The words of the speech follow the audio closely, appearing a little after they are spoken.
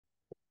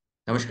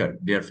Namaskar,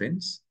 dear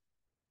friends.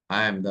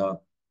 I am the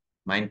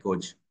mind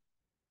coach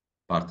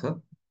Partha.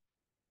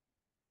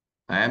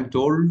 I am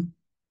told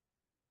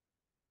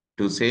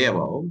to say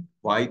about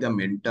why the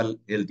mental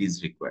health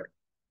is required.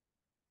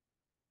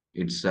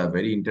 It's a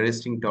very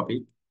interesting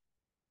topic,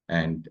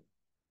 and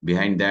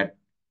behind that,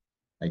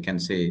 I can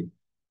say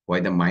why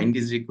the mind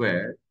is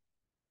required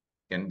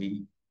can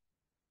be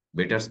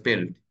better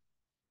spelled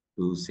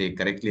to say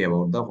correctly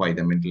about the why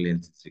the mental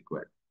health is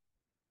required.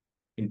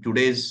 In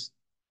today's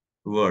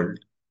world,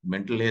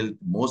 mental health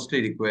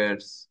mostly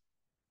requires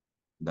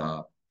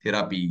the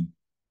therapy,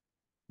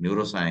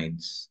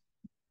 neuroscience,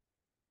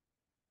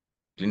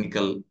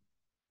 clinical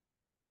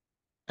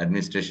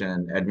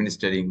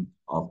administering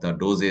of the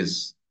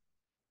doses,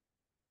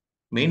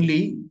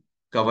 mainly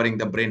covering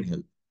the brain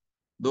health,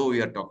 though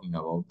we are talking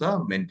about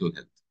the mental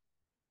health.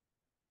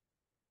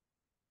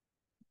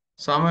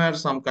 Somewhere,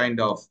 some kind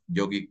of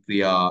yogic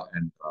kriya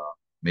and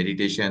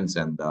meditations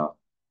and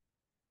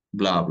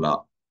blah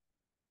blah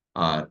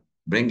are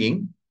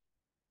bringing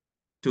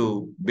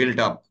to build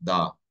up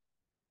the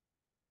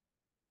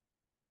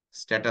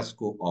status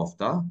quo of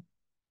the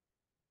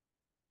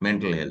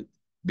mental health,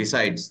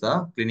 besides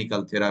the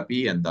clinical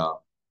therapy and the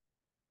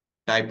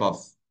type of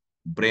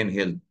brain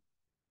health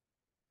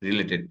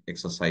related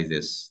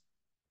exercises.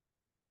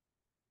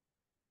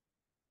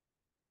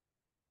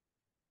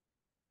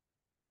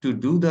 To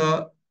do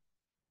the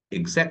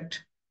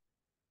exact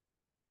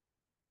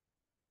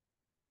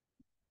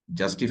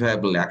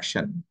justifiable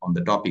action on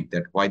the topic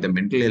that why the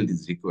mental health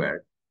is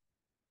required,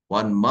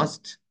 one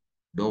must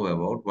know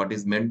about what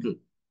is mental.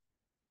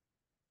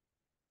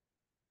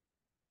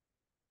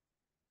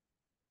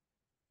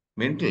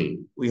 Mental,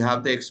 we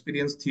have the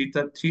experience, three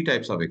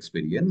types of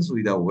experience. We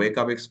have the wake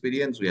up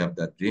experience, we have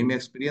the dream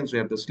experience, we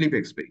have the sleep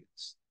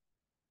experience.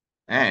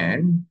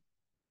 And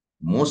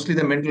mostly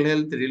the mental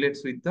health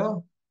relates with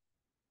the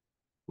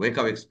wake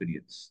up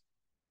experience.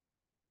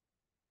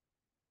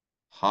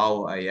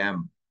 How I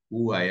am,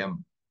 who I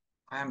am.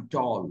 I am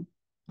tall,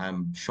 I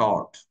am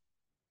short,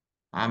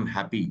 I am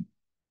happy,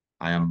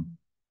 I am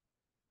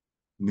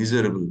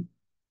miserable.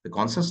 The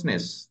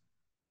consciousness,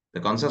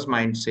 the conscious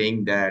mind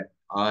saying that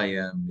I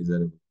am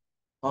miserable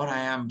or I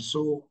am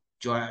so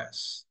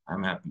joyous,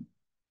 I'm happy.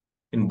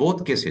 In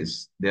both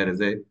cases, there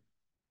is a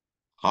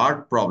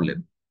hard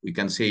problem. We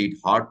can say it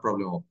hard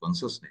problem of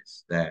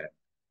consciousness that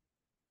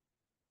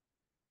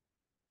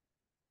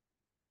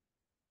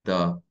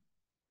the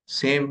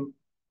same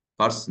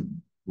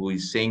person who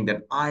is saying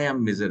that I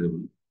am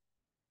miserable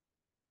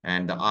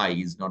and the I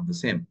is not the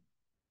same.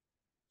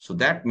 So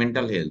that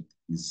mental health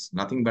is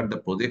nothing but the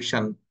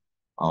projection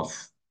of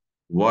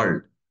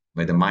world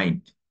by the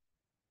mind.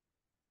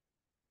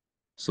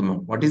 So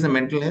what is the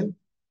mental health?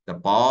 The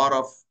power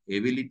of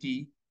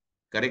ability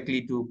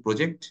correctly to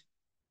project.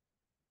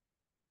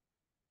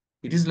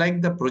 It is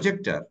like the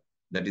projector,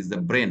 that is the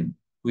brain,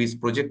 who is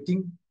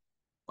projecting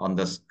on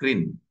the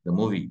screen, the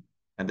movie,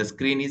 and the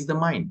screen is the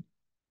mind.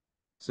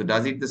 So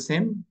does it the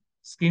same?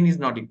 Screen is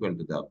not equal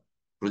to the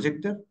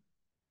projector,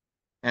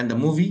 and the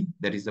movie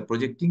that is the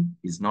projecting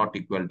is not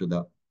equal to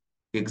the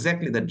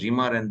exactly the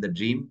dreamer and the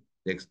dream,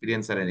 the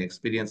experiencer and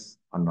experience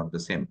are not the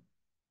same.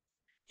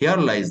 Here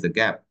lies the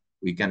gap.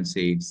 We can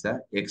say it's the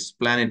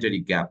explanatory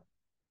gap.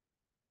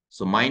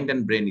 So mind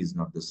and brain is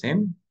not the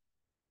same,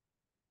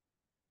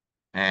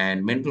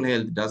 and mental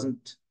health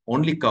doesn't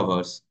only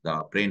covers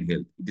the brain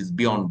health; it is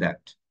beyond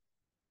that.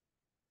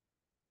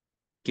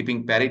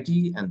 Keeping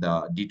parity and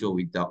the ditto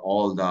with the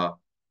all the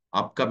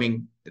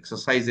upcoming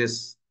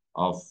exercises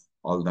of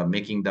all the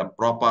making the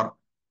proper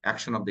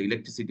action of the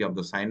electricity of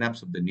the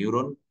synapse of the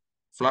neuron,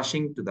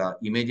 flushing to the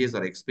images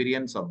or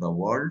experience of the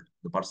world,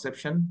 the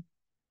perception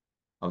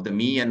of the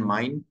me and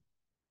mind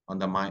on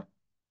the mind.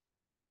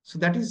 So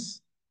that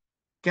is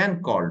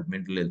can called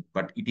mental health,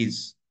 but it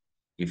is,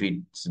 if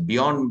it's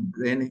beyond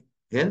brain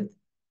health,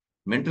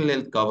 mental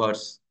health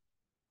covers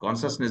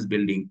consciousness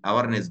building,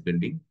 awareness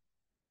building,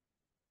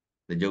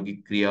 the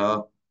yogic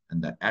kriya,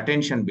 and the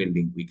attention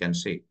building, we can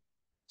say.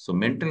 So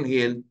mental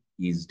health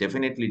is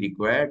definitely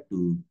required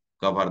to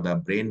cover the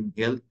brain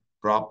health,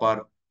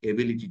 proper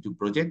ability to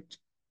project,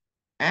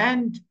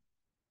 and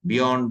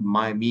beyond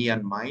my me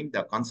and mind,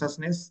 the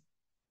consciousness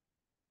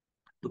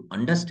to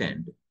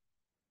understand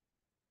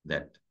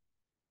that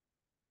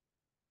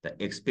the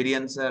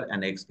experiencer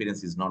and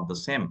experience is not the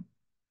same.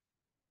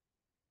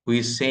 Who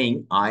is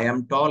saying I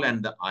am tall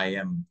and the I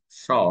am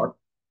short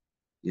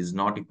is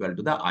not equal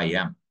to the I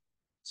am.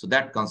 So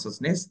that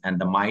consciousness and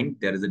the mind,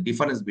 there is a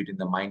difference between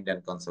the mind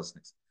and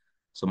consciousness.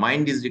 So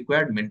mind is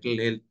required, mental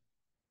health,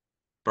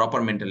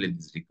 proper mental health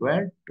is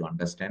required to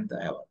understand the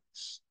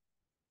awareness.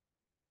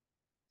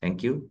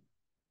 Thank you.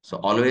 So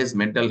always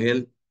mental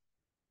health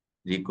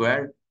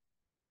required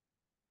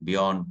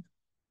beyond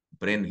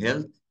brain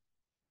health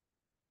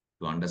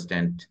to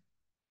understand,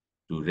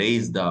 to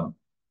raise the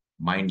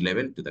mind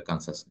level to the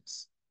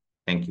consciousness.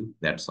 Thank you.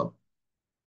 That's all.